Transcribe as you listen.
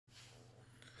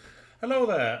Hello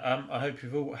there. I hope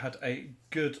you've all had a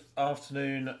good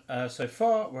afternoon so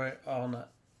far. We're on.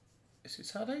 Is it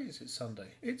Saturday? Is it Sunday?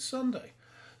 It's Sunday.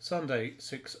 Sunday,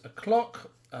 6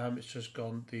 o'clock. It's just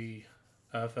gone the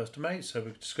 1st of May, so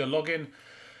we're just going to log in,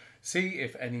 see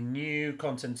if any new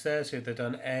content's there, see if they've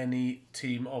done any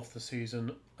team of the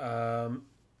season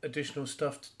additional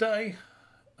stuff today.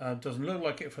 Doesn't look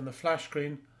like it from the flash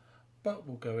screen, but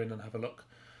we'll go in and have a look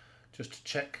just to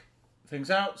check things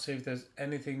out, see if there's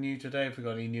anything new today, if we've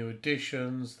got any new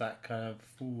additions, that kind of.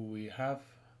 We have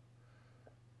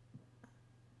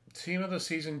Team of the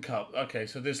Season Cup. Okay,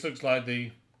 so this looks like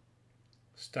the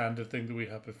standard thing that we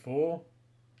had before.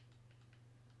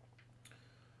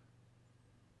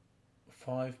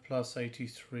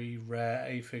 5+83 rare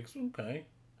aphids.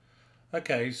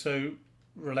 Okay, so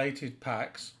related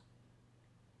packs.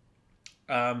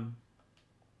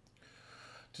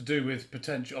 To do with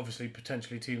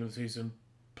potentially team of the season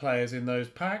players in those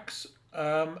packs.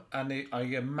 I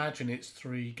imagine it's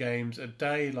 3 games a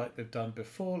day like they've done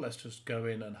before. Let's just go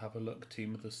in and have a look.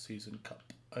 Team of the Season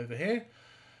Cup over here.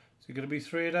 Is it going to be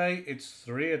 3 a day? It's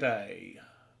 3 a day.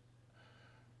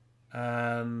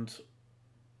 And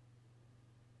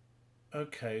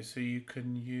okay, so you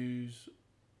can use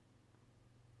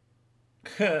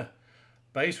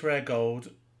base rare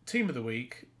gold, team of the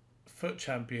week, foot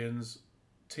champions,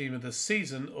 team of the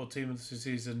season, or team of the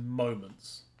season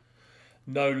moments.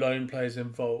 No lone players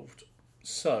involved.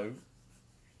 So,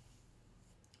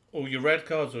 all your red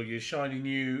cards or your shiny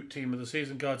new team of the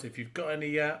season cards, if you've got any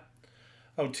yet.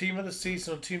 Oh, team of the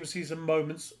season or team of the season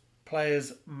moments,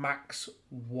 players max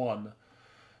 1.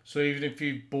 So even if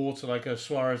you bought like a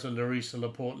Suarez, a Larissa,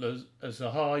 Laporte, a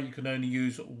Zaha, you can only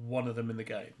use 1 of them in the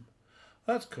game.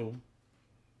 That's cool.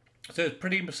 So it's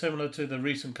pretty similar to the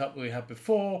recent cup we had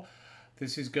before.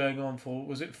 This is going on for,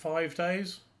 was it 5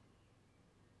 days?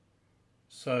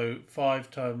 So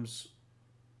 5 times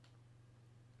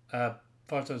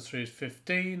 3 is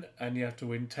 15, and you have to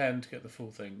win 10 to get the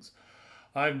full things.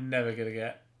 I'm never going to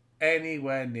get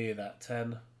anywhere near that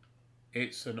 10.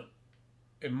 It's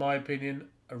in my opinion,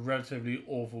 a relatively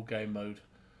awful game mode.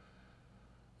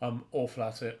 I'm awful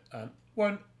at it and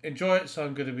won't enjoy it, so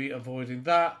I'm going to be avoiding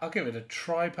that. I'll give it a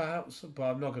try perhaps, but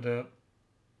I'm not going to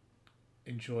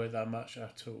enjoy it that much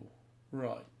at all.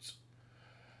 Right.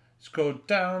 Scroll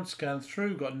down, scan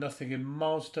through, got nothing in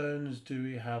milestones. Do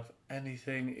we have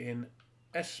anything in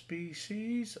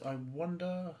SBCs? I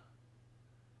wonder.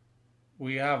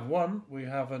 We have one. We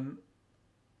have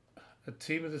a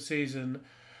team of the season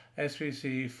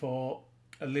SBC for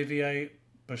Olivier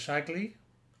Boscagli.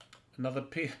 Another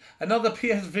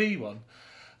PSV one.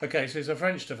 Okay, so he's a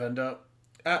French defender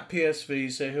at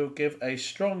PSV, so he'll give a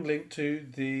strong link to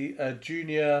the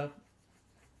junior.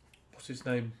 What's his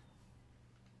name?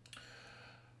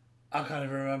 I can't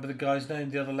even remember the guy's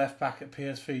name. The other left back at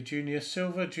PSV, Junior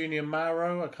Silva, Junior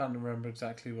Mauro. I can't remember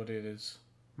exactly what it is.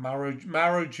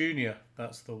 Mauro Junior.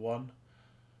 That's the one.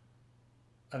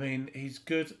 I mean, he's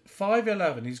good.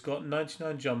 5'11". He's got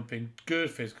 99 jumping, good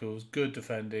physicals, good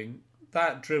defending.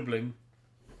 That dribbling,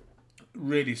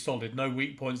 really solid. No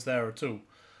weak points there at all.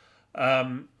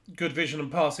 Good vision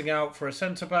and passing out for a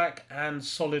centre-back, and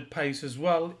solid pace as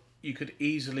well. You could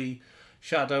easily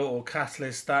shadow or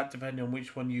catalyst that, depending on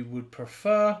which one you would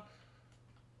prefer.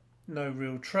 No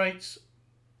real traits.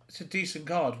 It's a decent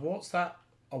card. What's that?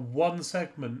 A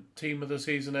 1-segment Team of the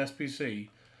Season SBC.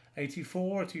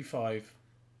 84, 85.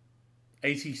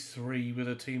 83 with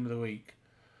a Team of the Week.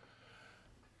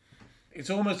 It's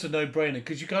almost a no-brainer,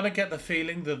 because you kind of get the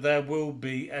feeling that there will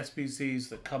be SBCs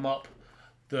that come up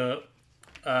that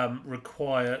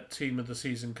require Team of the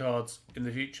Season cards in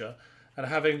the future. And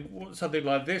having something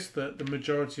like this that the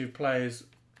majority of players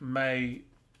may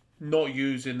not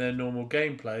use in their normal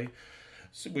gameplay,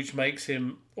 which makes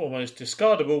him almost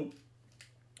discardable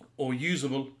or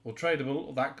usable or tradable,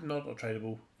 or that not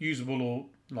tradable, usable or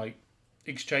like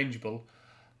exchangeable,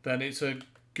 then it's a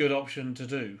good option to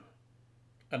do.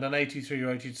 And an 83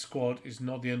 rated squad is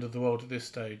not the end of the world at this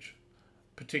stage,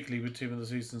 particularly with Team of the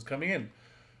Seasons coming in.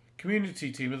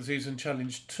 Community Team of the Season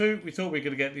Challenge 2. We thought we were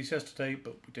going to get these yesterday,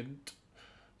 but we didn't.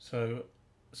 So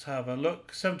let's have a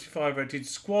look. 75 rated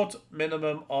squad,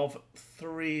 minimum of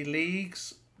 3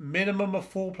 leagues, minimum of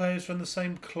 4 players from the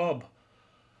same club.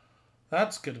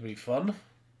 That's going to be fun.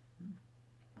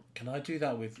 Can I do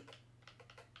that with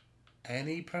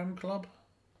any Prem club?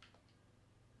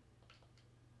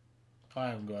 I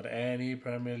haven't got any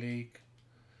Premier League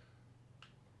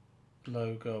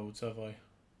low golds, have I?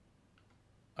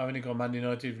 I've only got Man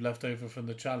United left over from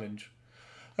the challenge.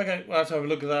 Okay, we'll have to have a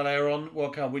look at that later on,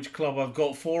 work out which club I've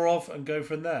got 4 of, and go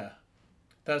from there.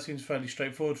 That seems fairly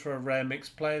straightforward for a rare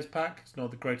mixed players pack. It's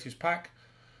not the greatest pack.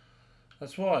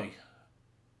 That's why.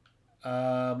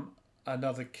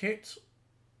 Another kit.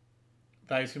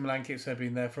 The AC Milan kits have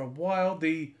been there for a while.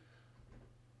 The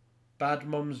Bad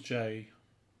Mums J.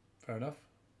 Fair enough.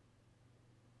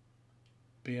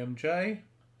 BMJ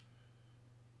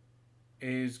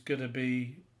is going to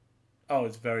be... Oh,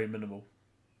 it's very minimal.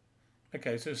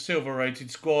 Okay, so silver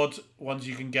rated squad. Ones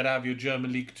you can get out of your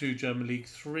German League 2, German League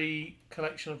 3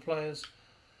 collection of players.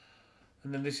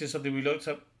 And then this is something we looked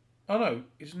up. Oh no,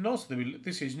 it's not something we...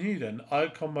 This is new then.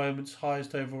 Icon Moments,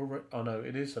 highest overall... Oh no,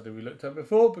 it is something we looked at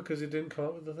before because it didn't come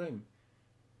up with the thing.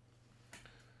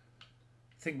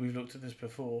 I think we've looked at this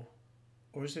before.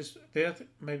 Or is this...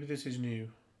 Maybe this is new.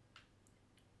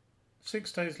 6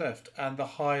 days left and the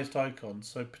highest icon,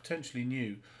 so potentially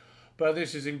new. But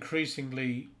this is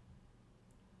increasingly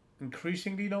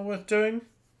not worth doing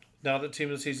now that Team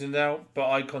of the Season is out.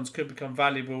 But icons could become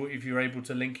valuable if you're able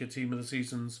to link your Team of the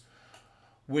Seasons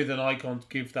with an icon to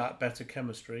give that better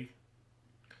chemistry.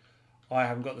 I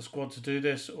haven't got the squad to do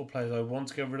this or players I want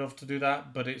to get rid of to do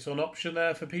that, but it's an option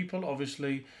there for people.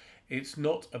 Obviously, it's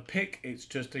not a pick, it's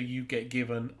just you get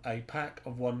given a pack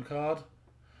of 1 card.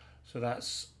 So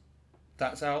that's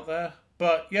out there.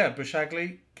 But yeah,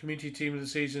 Boscagli, Community Team of the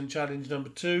Season, Challenge number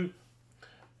 2.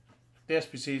 The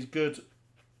SBC is good.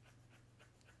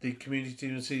 The Community Team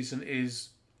of the Season is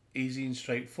easy and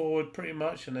straightforward, pretty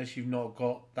much, unless you've not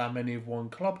got that many of one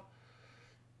club.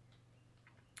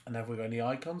 And have we got any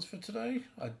icons for today?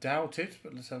 I doubt it,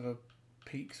 but let's have a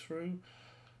peek through.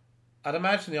 I'd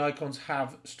imagine the icons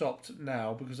have stopped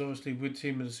now because obviously with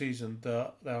Team of the Season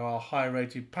there are high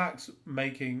rated packs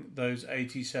making those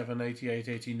 87, 88,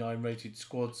 89 rated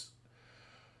squads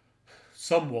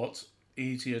somewhat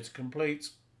easier to complete.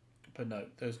 But no,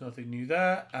 there's nothing new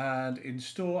there. And in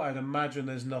store, I'd imagine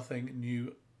there's nothing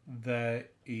new there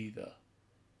either.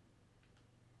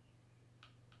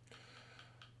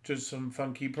 Just some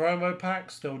funky promo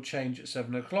packs. They'll change at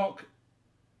 7 o'clock.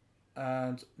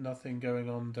 And nothing going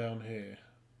on down here.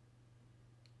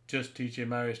 Just DJ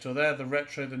Mario still there. The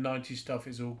retro, the 90s stuff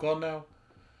is all gone now.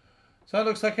 So that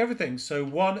looks like everything. So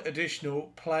one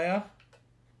additional player.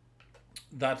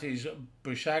 That is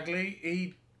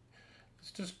Boscagli.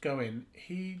 Let's just go in.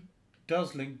 He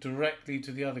does link directly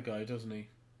to the other guy, doesn't he?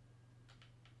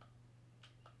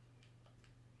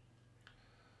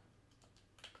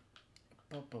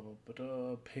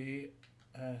 PSV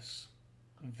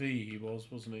he was,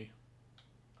 wasn't he?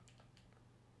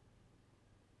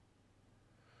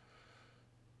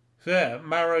 So yeah,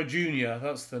 Maro Jr.,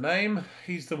 that's the name.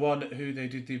 He's the one who they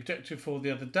did the objective for the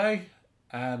other day.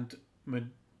 And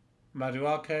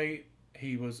Maduake,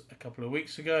 he was a couple of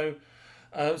weeks ago.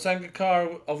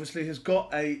 Sangakkara obviously has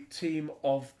got a team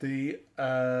of the...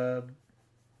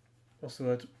 what's the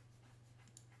word?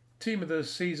 Team of the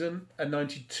Season, a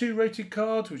 92 rated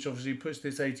card, which obviously puts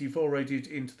this 84 rated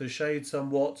into the shade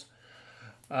somewhat.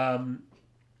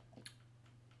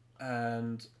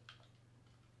 And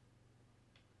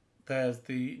there's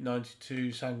the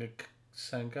 92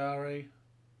 Sangare,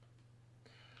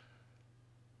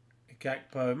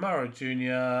 Gakpo, Maro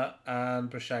Jr.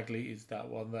 and Boscagli is that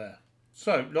one there.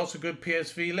 So, lots of good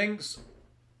PSV links.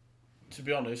 To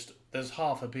be honest, there's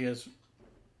half a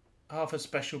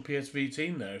special PSV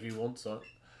team there if you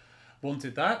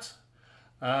wanted that.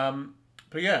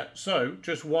 But yeah, so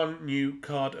just one new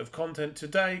card of content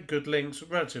today. Good links,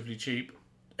 relatively cheap,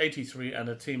 83 and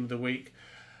a team of the week.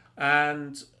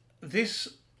 And this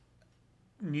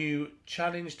new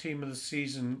Challenge Team of the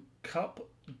Season Cup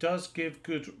does give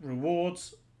good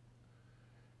rewards,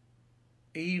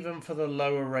 even for the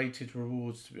lower rated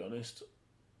rewards, to be honest.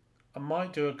 I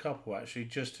might do a couple actually,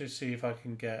 just to see if I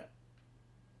can get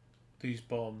these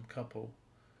bottom couple.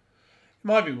 It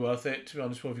might be worth it, to be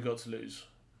honest. What have you got to lose?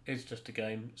 It's just a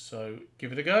game, so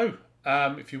give it a go.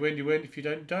 If you win, you win. If you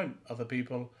don't, you don't. Other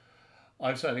people,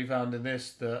 I've certainly found in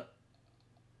this that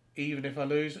even if I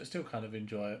lose, I still kind of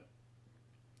enjoy it.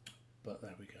 But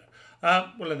there we go.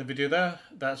 We'll end the video there.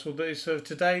 That's all there is for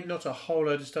today. Not a whole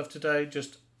load of stuff today,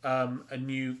 just a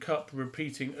new cup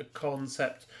repeating a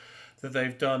concept that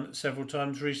they've done several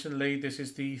times recently. This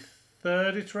is the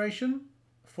 3rd iteration,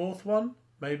 4th one,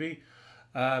 maybe.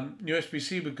 New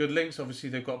SBC with good links. Obviously,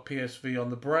 they've got PSV on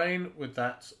the brain with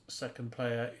that 2nd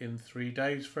player in 3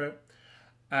 days for it.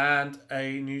 And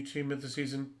a new Team of the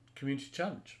Season Community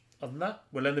Challenge. Other than that,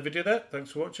 we'll end the video there.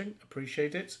 Thanks for watching.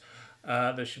 Appreciate it.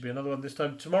 There should be another one this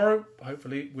time tomorrow,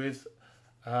 hopefully with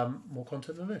more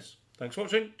content than this. Thanks for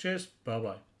watching. Cheers.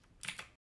 Bye-bye.